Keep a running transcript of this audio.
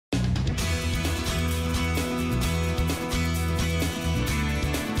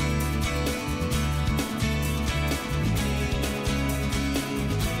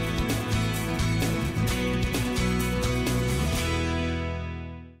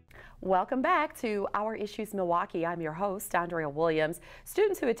Welcome back to Our Issues Milwaukee. I'm your host, Andrea Williams.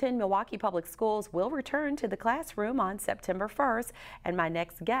 Students who attend Milwaukee Public Schools will return to the classroom on September 1st, and my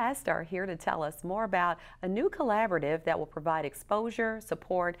next guests are here to tell us more about a new collaborative that will provide exposure,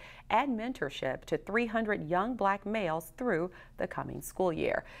 support, and mentorship to 300 young black males through the coming school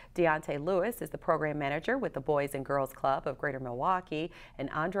year. Deonte Lewis is the program manager with the Boys and Girls Club of Greater Milwaukee,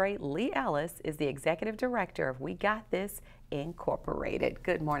 and Andrea Ellis is the executive director of We Got This Incorporated.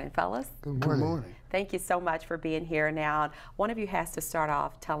 Good morning, fellas. Good morning. Good morning. Thank you so much for being here. Now, one of you has to start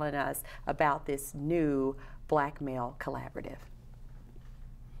off telling us about this new black male collaborative.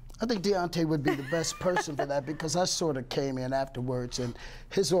 I think Deonte would be the best person for that because I sort of came in afterwards, and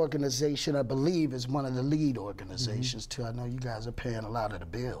his organization, I believe, is one of the lead organizations too. I know you guys are paying a lot of the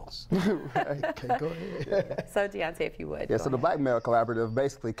bills. Right. Okay, go ahead. So Deonte, if you would. Yeah, so the Black Male Collaborative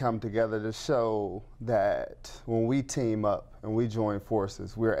basically come together to show that when we team up and we join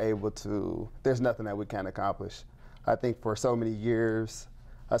forces, we're able to, there's nothing that we can't accomplish. I think for so many years,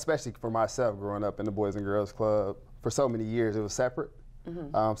 especially for myself growing up in the Boys and Girls Club, for so many years it was separate.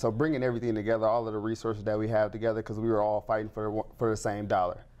 So bringing everything together, all of the resources that we have together, because we were all fighting for the same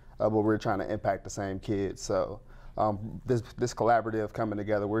dollar, but we're trying to impact the same kids. So this collaborative coming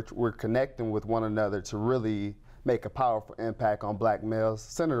together, we're connecting with one another to really make a powerful impact on black males,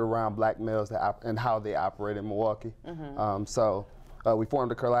 centered around black males and how they operate in Milwaukee. So we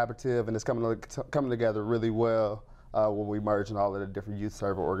formed a collaborative, and it's coming together really well. When we merge in all of the different youth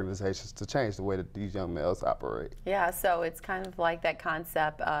server organizations to change the way that these young males operate. Yeah, so it's kind of like that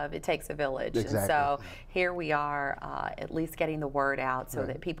concept of it takes a village. Exactly. And so here we are at least getting the word out so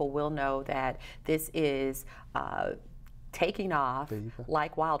that people will know that this is taking off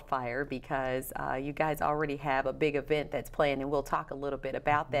like wildfire, because you guys already have a big event that's planned, and we'll talk a little bit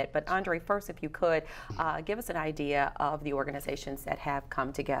about that. But Andre, first, if you could give us an idea of the organizations that have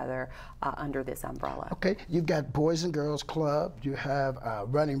come together under this umbrella. Okay, you've got Boys and Girls Club, you have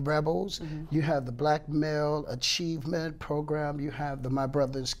Running Rebels, you have the Black Male Achievement Program, you have the My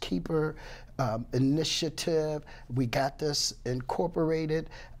Brother's Keeper Initiative, We Got This Incorporated.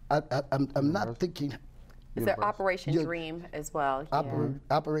 I'm not thinking. Is there Operation Dream as well?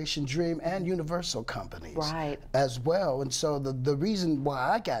 Operation Dream and Universal companies right. as well. And so the reason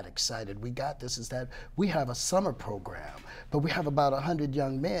why I got excited, We Got This, is that we have a summer program, but we have about 100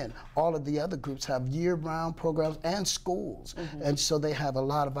 young men. All of the other groups have year-round programs and schools. And so they have a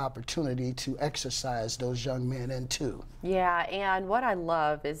lot of opportunity to exercise those young men in too. Yeah, and what I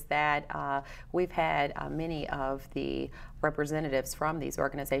love is that we've had many of the representatives from these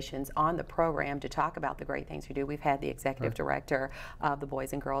organizations on the program to talk about the great things we do. We've had the executive director of the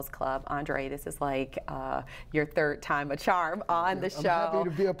Boys and Girls Club. Andre, this is like your third time a charm on the show. I'm happy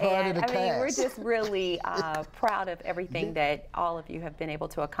to be a part of the cast. I mean, we're just really proud of everything that all of you have been able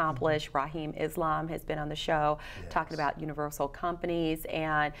to accomplish. Raheem Islam has been on the show talking about universal companies,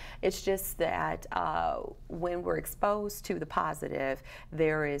 and it's just that when we're exposed to the positive,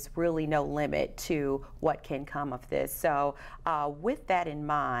 there is really no limit to what can come of this. So with that in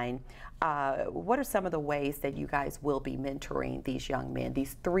mind, what are some of the ways that you guys will be mentoring these young men,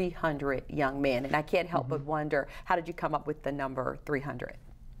 these 300 young men? And I can't help but wonder, how did you come up with the number 300?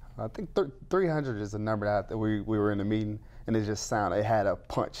 I think 300 is a number that we were in a meeting, and it just sounded, it had a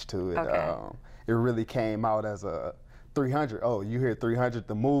punch to it. Okay. It really came out as a 300. Oh, you hear 300,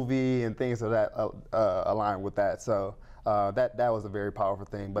 the movie, and things of that align with that. So that was a very powerful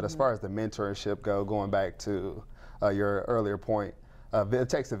thing. But as far as the mentorship going back to your earlier point, it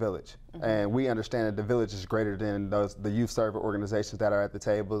takes a village, and we understand that the village is greater than the youth server organizations that are at the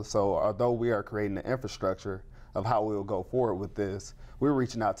table. So although we are creating the infrastructure of how we will go forward with this, we're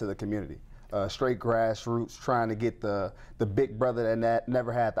reaching out to the community, straight grassroots, trying to get the big brother that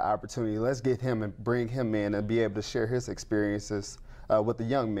never had the opportunity. Let's get him and bring him in and be able to share his experiences with the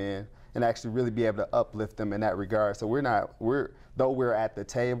young men and actually really be able to uplift them in that regard. So though we're at the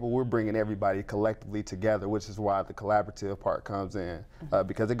table, we're bringing everybody collectively together, which is why the collaborative part comes in,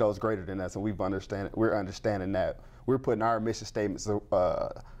 because it goes greater than us, and we're understanding that we're putting our mission statements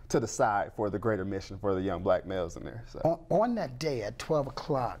to the side for the greater mission for the young black males in there. So. On that day at 12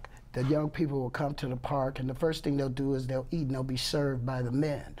 o'clock, the young people will come to the park, and the first thing they'll do is they'll eat, and they'll be served by the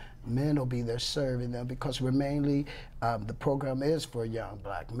men. Men will be there serving them, because we're mainly The program is for young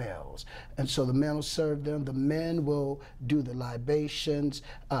black males. And so the men will serve them. The men will do the libations.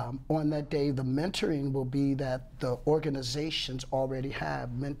 On that day, the mentoring will be that the organizations already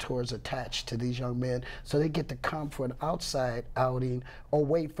have mentors attached to these young men, so they get to come for an outside outing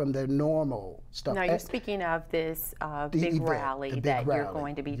away from their normal stuff. Now, you're speaking of this big rally that you're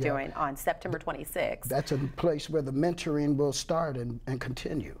going to be doing on September 26th. That's a place where the mentoring will start and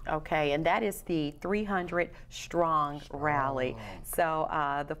continue. Okay, and that is the 300 Strong Rally. So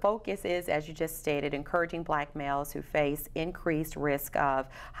the focus is, as you just stated, encouraging black males who face increased risk of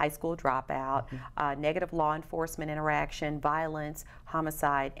high school dropout, negative law enforcement interaction, violence,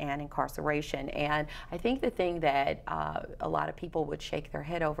 homicide, and incarceration. And I think the thing that a lot of people would shake their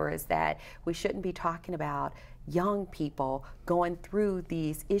head over is that we shouldn't be talking about young people going through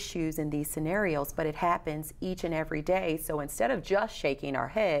these issues and these scenarios, but it happens each and every day. So instead of just shaking our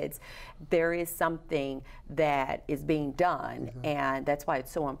heads, there is something that is being done, and that's why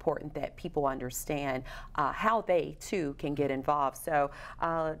it's so important that people understand how they too can get involved. So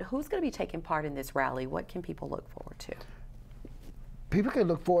who's going to be taking part in this rally? What can people look forward to? People can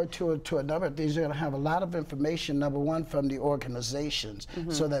look forward to a number of things. They're going to have a lot of information, number one, from the organizations,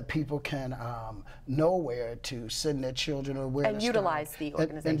 so that people can know where to send their children or where to utilize the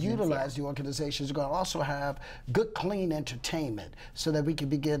organizations. And utilize the organizations. We're going to also have good, clean entertainment so that we can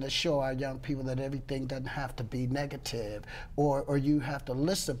begin to show our young people that everything doesn't have to be negative, or you have to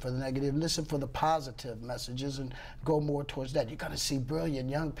listen for the negative, listen for the positive messages and go more towards that. You're going to see brilliant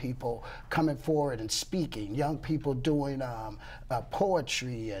young people coming forward and speaking, young people doing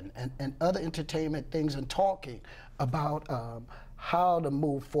poetry and other entertainment things, and talking about how to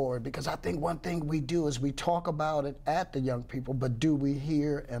move forward. Because I think one thing we do is we talk about it at the young people, but do we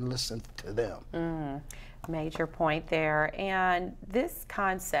hear and listen to them? Major point there. And this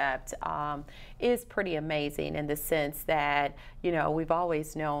concept is pretty amazing in the sense that, you know, we've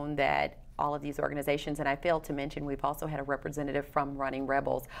always known that all of these organizations, and I failed to mention we've also had a representative from Running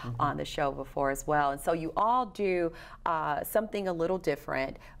Rebels on the show before as well. And so you all do something a little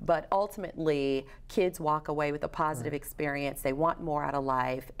different, but ultimately kids walk away with a positive experience. They want more out of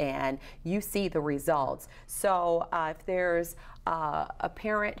life, and you see the results. So if there's a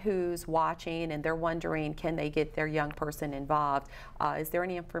parent who's watching and they're wondering, can they get their young person involved, is there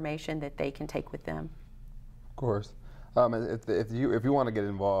any information that they can take with them? Of course. If you want to get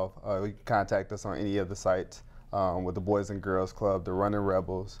involved, you can contact us on any of the sites with the Boys and Girls Club, the Running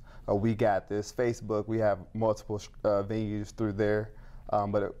Rebels. We Got This. Facebook, we have multiple venues through there,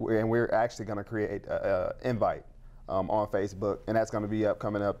 and we're actually going to create an invite on Facebook, and that's going to be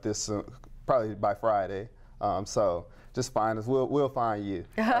coming up this probably by Friday. So just find us. We'll find you.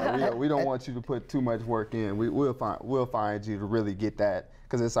 We don't want you to put too much work in. We'll find you to really get that,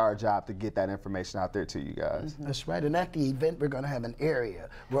 because it's our job to get that information out there to you guys. That's right. And at the event, we're going to have an area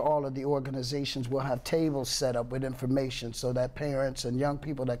where all of the organizations will have tables set up with information so that parents and young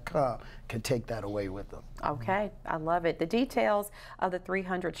people that come can take that away with them. Okay, I love it. The details of the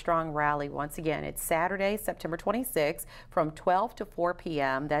 300 Strong Rally, once again, it's Saturday, September 26th from 12 to 4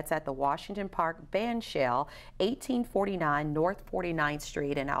 p.m. That's at the Washington Park Band Shell, 1849 North 49th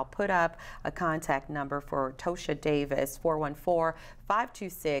Street. And I'll put up a contact number for Tosha Davis,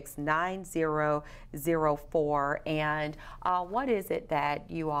 414-526-9004. And what is it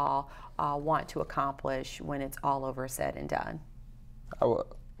that you all want to accomplish when it's all over, said and done?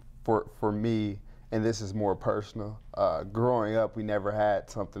 For me, and this is more personal, growing up, we never had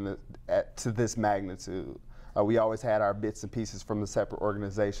something to this magnitude. We always had our bits and pieces from the separate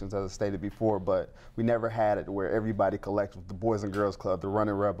organizations, as I stated before, but we never had it where everybody collected, the Boys and Girls Club, the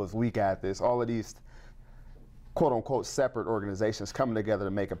Running Rebels, We Got This, all of these quote-unquote separate organizations coming together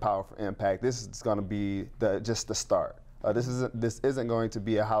to make a powerful impact. This is going to be just the start. This isn't going to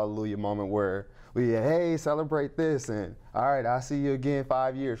be a hallelujah moment where hey, celebrate this, and all right, I'll see you again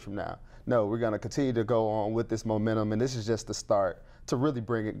 5 years from now. No, we're going to continue to go on with this momentum, and this is just the start to really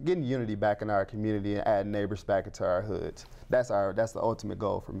getting unity back in our community and adding neighbors back into our hoods. That's the ultimate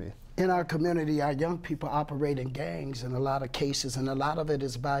goal for me. In our community, our young people operate in gangs in a lot of cases, and a lot of it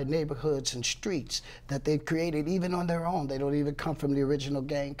is by neighborhoods and streets that they've created even on their own. They don't even come from the original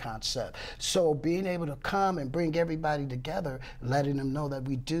gang concept. So being able to come and bring everybody together, letting them know that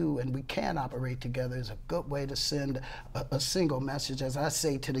we do and we can operate together, is a good way to send a single message. As I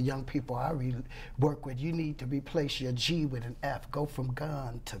say to the young people I work with, you need to replace your G with an F. Go from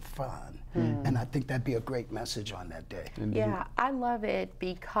gun to fun. And I think that'd be a great message on that day. Yeah, I love it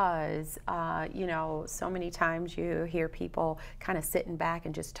because because, you know, so many times you hear people kind of sitting back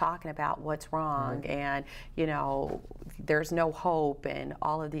and just talking about what's wrong and, you know, there's no hope and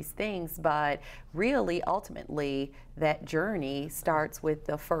all of these things, but really, ultimately, that journey starts with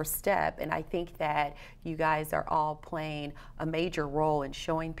the first step, and I think that you guys are all playing a major role in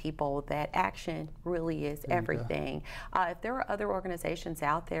showing people that action really is everything. If there are other organizations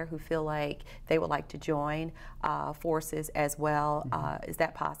out there who feel like they would like to join forces as well, is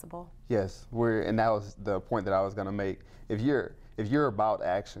that possible? Yes, and that was the point that I was going to make. If you're about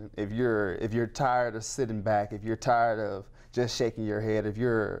action, if you're tired of sitting back, if you're tired of just shaking your head, if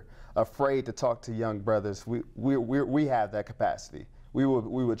you're afraid to talk to young brothers, we have that capacity. We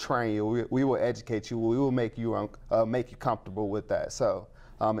will train you. We will educate you. We will make you comfortable with that. So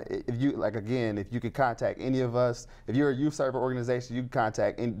if you could contact any of us, if you're a youth service organization, you can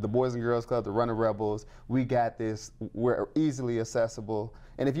contact the Boys and Girls Club, the Running Rebels. We got this. We're easily accessible.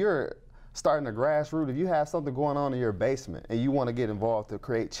 And if you're starting a grassroots, if you have something going on in your basement and you want to get involved to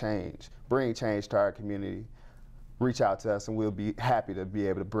create change, bring change to our community, reach out to us and we'll be happy to be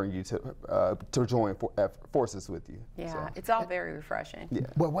able to bring you to join forces with you. Yeah, so. It's all very refreshing. Yeah.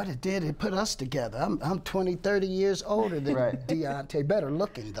 Well, what it did, it put us together. I'm 20, 30 years older than Deonte, better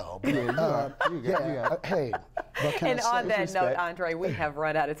looking though. But, hey, what can And I on say? that note, Andre, we have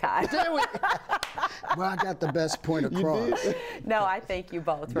run out of time. Well, I got the best point across. No, I thank you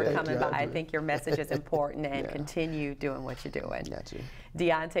both for coming by. I Andre. think your message is important and continue doing what you're doing. Got you.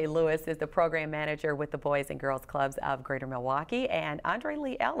 Deonte Lewis is the program manager with the Boys and Girls Clubs of Greater Milwaukee, and Andre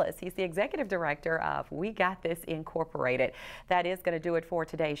Lee Ellis, he's the executive director of We Got This Incorporated. That is going to do it for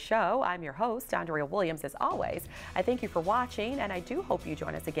today's show. I'm your host, Andrea Williams, as always. I thank you for watching, and I do hope you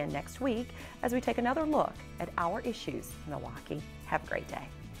join us again next week as we take another look at our issues in Milwaukee. Have a great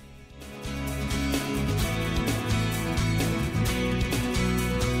day.